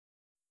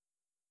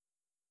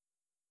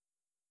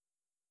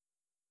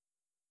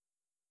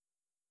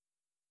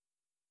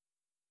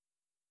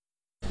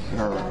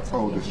her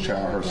oldest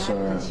child, her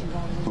son,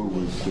 who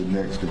was the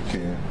next of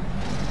kin?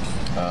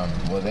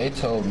 Well, they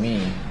told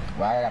me,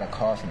 well, I got a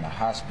call from the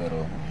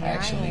hospital,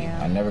 actually.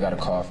 I never got a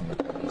call from the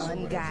police or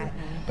whatever.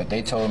 But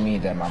they told me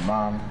that my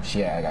mom, she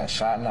had got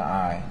shot in the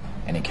eye,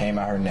 and it came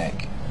out her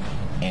neck.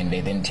 And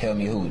they didn't tell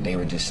me who. They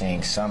were just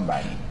saying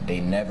somebody. They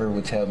never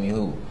would tell me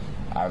who.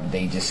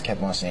 They just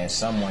kept on saying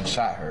someone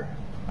shot her.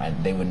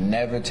 They would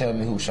never tell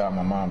me who shot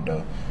my mom,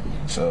 though.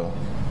 So,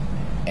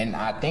 and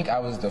I think I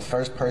was the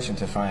first person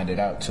to find it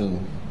out, too.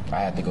 I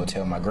had to go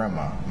tell my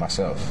grandma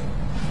myself.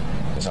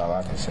 That's all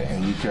I can say.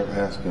 And you kept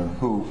asking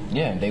who?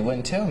 Yeah, they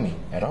wouldn't tell me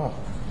at all.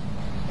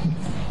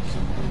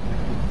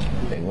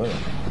 They wouldn't.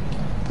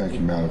 Thank you,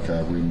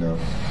 Malachi. We know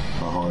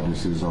how hard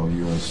this is on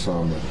you and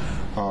Sonya.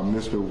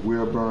 Mr.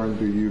 Wilburn,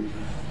 do you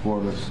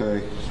want to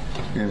say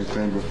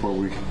anything before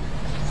we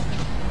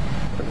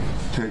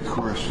take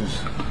questions?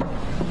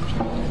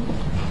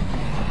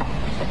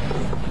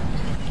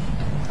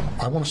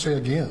 I want to say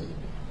again,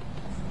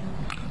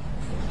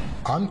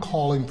 I'm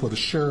calling for the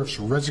sheriff's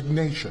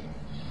resignation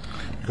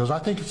because I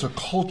think it's a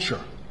culture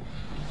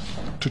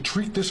to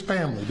treat this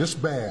family this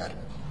bad,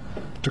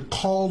 to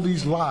call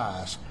these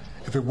lies.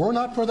 If it were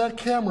not for that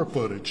camera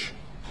footage,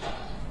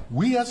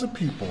 we as a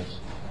people,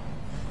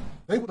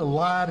 they would have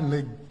lied, and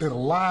they'd have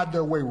lied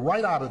their way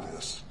right out of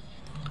this.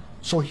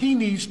 So he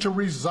needs to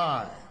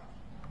resign.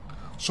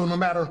 So no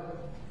matter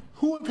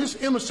who of his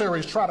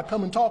emissaries try to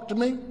come and talk to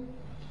me,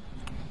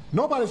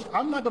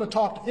 I'm not going to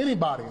talk to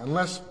anybody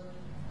unless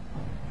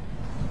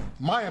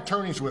my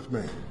attorney's with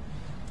me.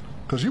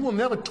 Because you will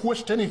never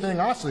twist anything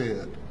I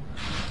said.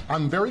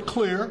 I'm very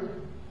clear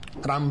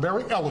and I'm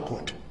very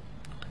eloquent.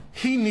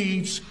 He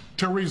needs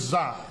to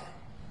resign.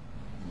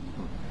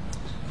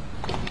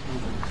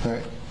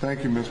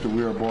 Thank you, Mr.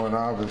 Wilburn.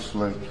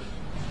 Obviously,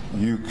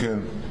 you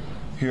can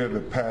hear the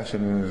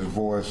passion in his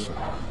voice.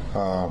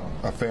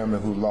 A family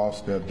who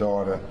lost their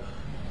daughter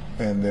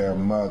and their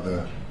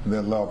mother,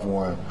 their loved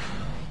one.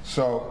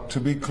 So, to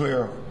be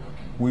clear,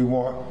 we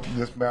want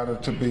this matter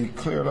to be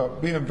cleared up,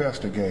 be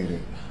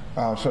investigated,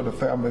 so the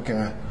family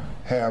can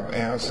have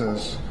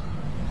answers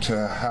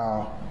to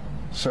how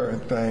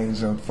certain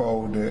things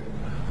unfolded.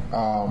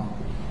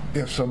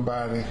 If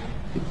somebody,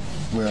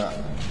 well,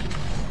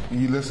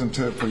 you listen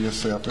to it for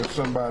yourself. If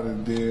somebody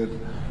did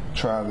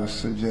try to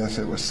suggest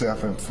it was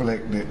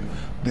self-inflicted,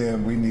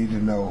 then we need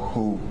to know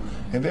who.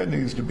 And there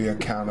needs to be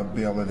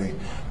accountability.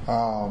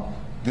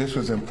 This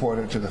was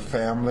important to the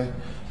family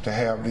to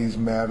have these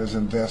matters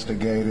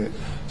investigated,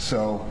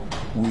 so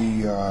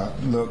we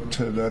look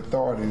to the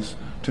authorities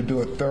to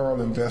do a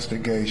thorough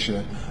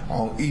investigation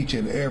on each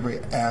and every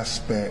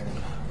aspect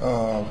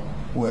of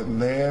what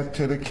led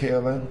to the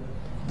killing,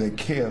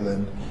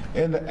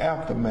 and the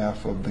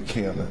aftermath of the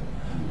killing.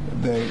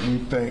 We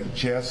think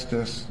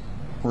justice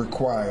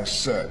requires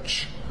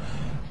such.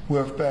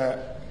 With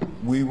that,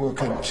 we will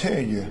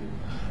continue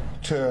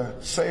to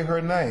say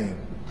her name,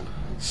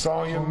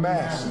 Sonya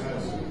Massey.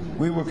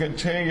 We will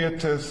continue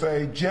to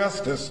say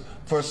justice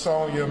for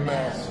Sonya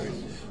Massey.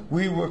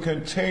 We will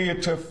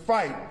continue to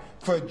fight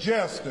for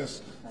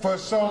justice for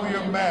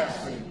Sonya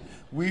Massey.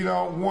 We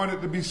don't want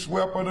it to be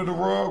swept under the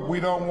rug. We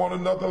don't want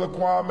another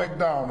LaQuan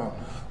McDonald.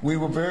 We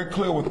were very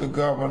clear with the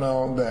governor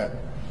on that.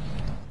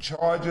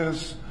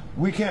 Charges,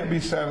 we can't be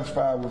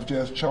satisfied with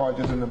just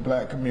charges in the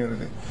black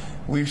community.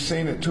 We've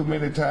seen it too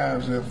many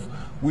times. If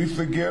we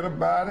forget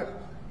about it,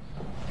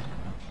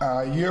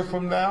 a year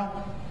from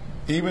now,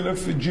 even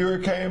if the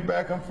jury came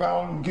back and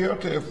found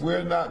guilty, if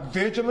we're not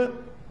vigilant,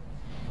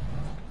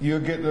 you'll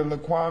get the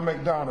LaQuan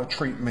McDonald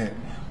treatment,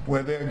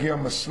 where they'll give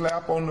him a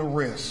slap on the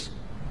wrist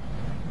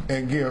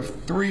and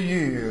give 3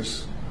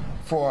 years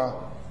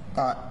for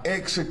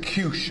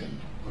execution.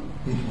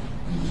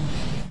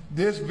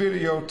 This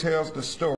video tells the story.